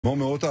Like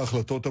the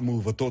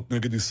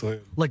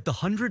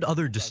 100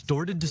 other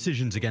distorted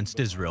decisions against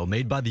Israel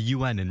made by the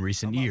UN in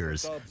recent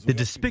years, the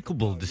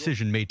despicable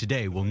decision made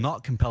today will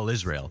not compel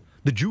Israel.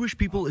 The Jewish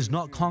people is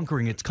not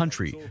conquering its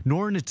country,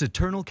 nor in its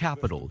eternal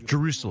capital,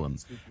 Jerusalem,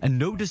 and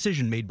no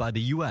decision made by the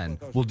UN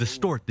will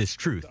distort this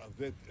truth.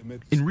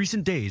 In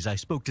recent days, I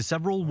spoke to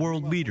several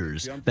world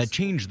leaders that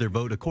changed their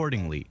vote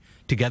accordingly.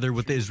 Together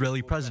with the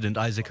Israeli President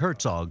Isaac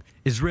Herzog,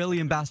 Israeli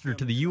Ambassador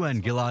to the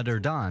UN Gilad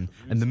Erdan,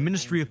 and the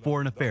Ministry of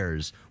Foreign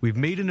Affairs, we've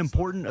made an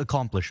important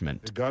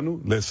accomplishment.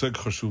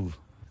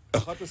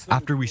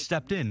 After we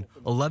stepped in,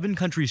 11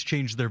 countries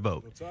changed their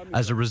vote.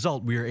 As a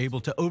result, we are able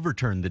to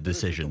overturn the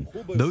decision.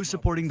 Those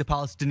supporting the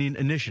Palestinian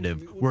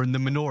initiative were in the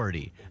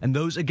minority, and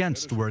those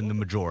against were in the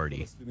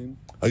majority.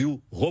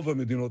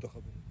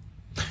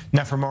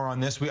 Now, for more on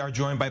this, we are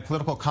joined by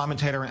political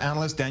commentator and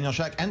analyst Daniel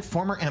Shek and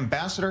former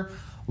ambassador.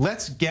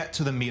 Let's get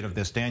to the meat of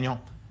this, Daniel.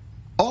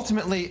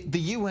 Ultimately, the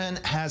UN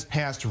has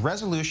passed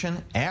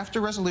resolution after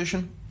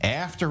resolution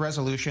after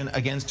resolution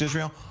against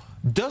Israel.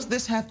 Does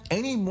this have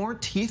any more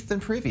teeth than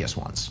previous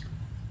ones?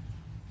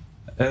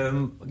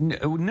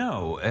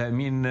 No. I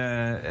mean,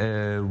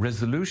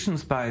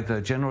 resolutions by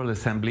the General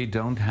Assembly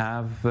don't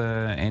have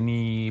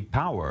any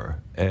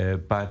power.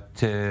 But,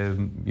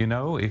 you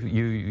know, if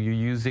you're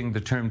using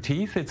the term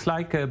teeth, it's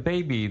like a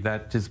baby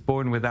that is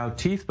born without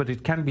teeth, but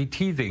it can be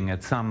teething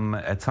at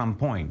some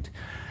point.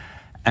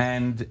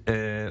 And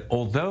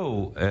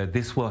although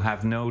this will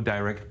have no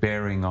direct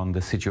bearing on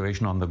the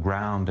situation on the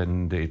ground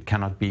and it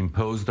cannot be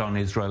imposed on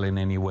Israel in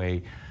any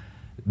way,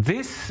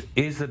 this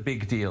is a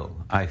big deal,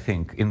 I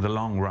think, in the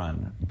long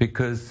run,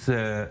 because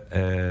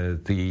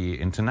the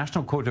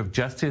International Court of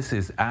Justice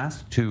is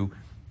asked to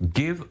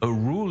give a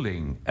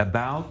ruling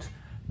about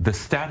the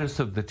status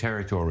of the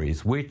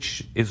territories,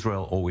 which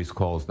Israel always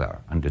calls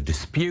they're under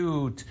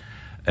dispute.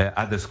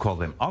 Others call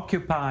them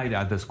occupied,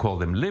 others call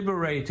them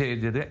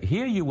liberated.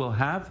 Here you will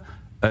have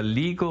a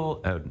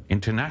legal,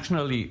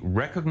 internationally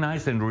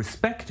recognized and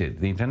respected.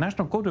 The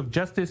International Court of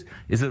Justice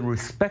is a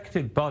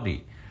respected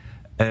body.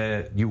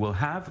 You will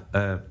have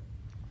a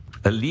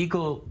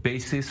legal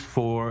basis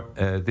for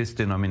this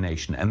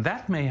denomination, and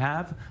that may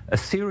have a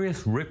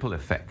serious ripple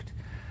effect.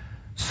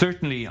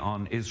 Certainly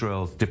on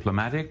Israel's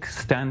diplomatic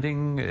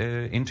standing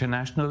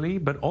internationally,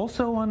 but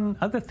also on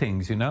other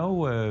things. You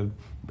know,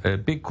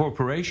 big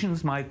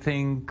corporations might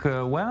think,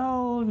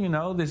 well, you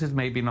know, this is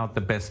maybe not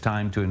the best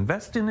time to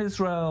invest in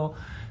Israel.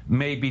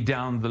 Maybe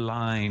down the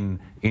line,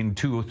 in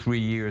 2 or 3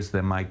 years,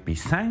 there might be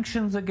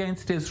sanctions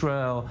against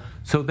Israel.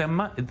 So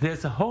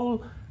there's a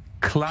whole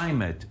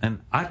climate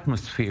and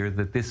atmosphere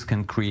that this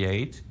can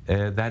create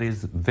that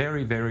is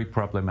very, very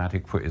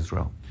problematic for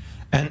Israel.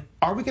 And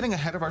are we getting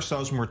ahead of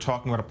ourselves when we're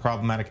talking about a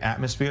problematic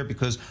atmosphere?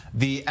 Because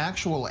the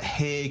actual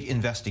Hague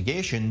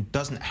investigation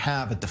doesn't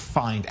have a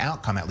defined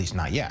outcome, at least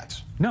not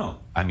yet. No,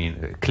 I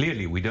mean,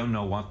 clearly we don't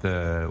know what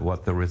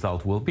the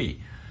result will be.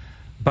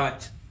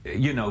 But,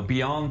 you know,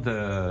 beyond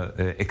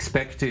the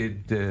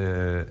expected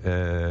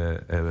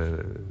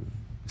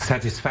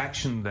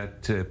satisfaction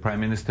that Prime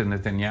Minister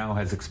Netanyahu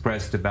has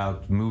expressed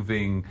about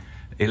moving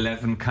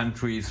 11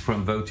 countries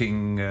from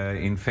voting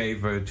in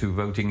favor to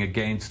voting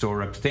against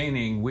or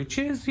abstaining, which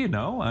is,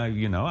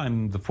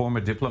 I'm the former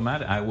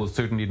diplomat. I will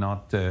certainly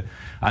not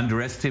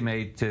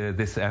underestimate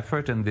this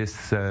effort and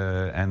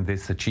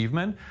this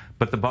achievement.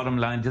 But the bottom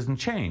line doesn't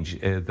change.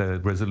 The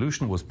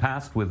resolution was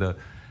passed with a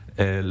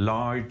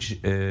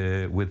large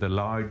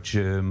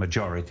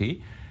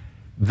majority.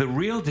 The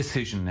real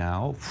decision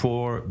now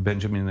for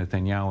Benjamin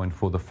Netanyahu and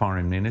for the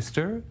foreign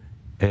minister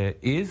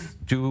is: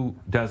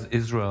 does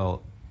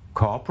Israel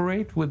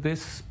cooperate with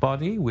this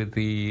body, with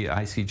the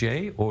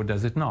ICJ, or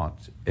does it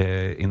not?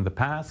 In the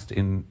past,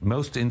 in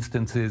most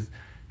instances,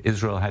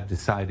 Israel had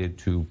decided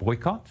to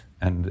boycott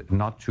and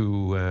not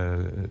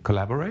to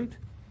collaborate.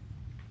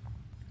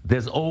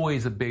 There's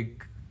always a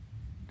big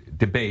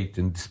debate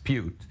and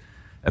dispute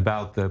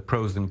about the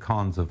pros and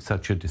cons of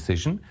such a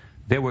decision.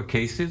 There were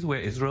cases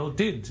where Israel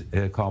did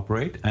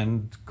cooperate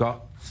and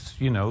got,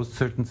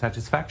 certain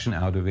satisfaction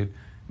out of it.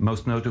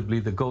 Most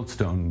notably the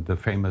Goldstone, the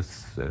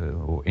famous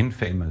or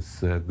infamous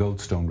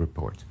Goldstone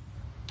report.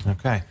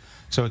 Okay.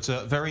 So it's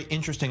a very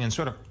interesting and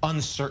sort of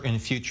uncertain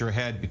future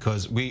ahead,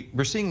 because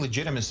we're seeing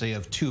legitimacy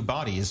of two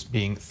bodies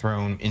being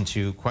thrown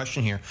into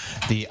question here.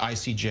 The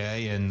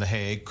ICJ and The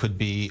Hague could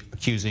be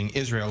accusing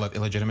Israel of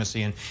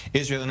illegitimacy, and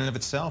Israel in and of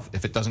itself,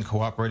 if it doesn't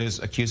cooperate, is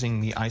accusing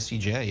the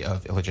ICJ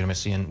of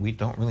illegitimacy, and we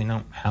don't really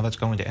know how that's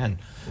going to end.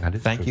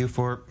 Thank you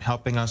for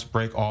helping us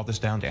break all this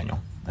down, Daniel,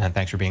 and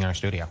thanks for being in our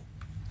studio.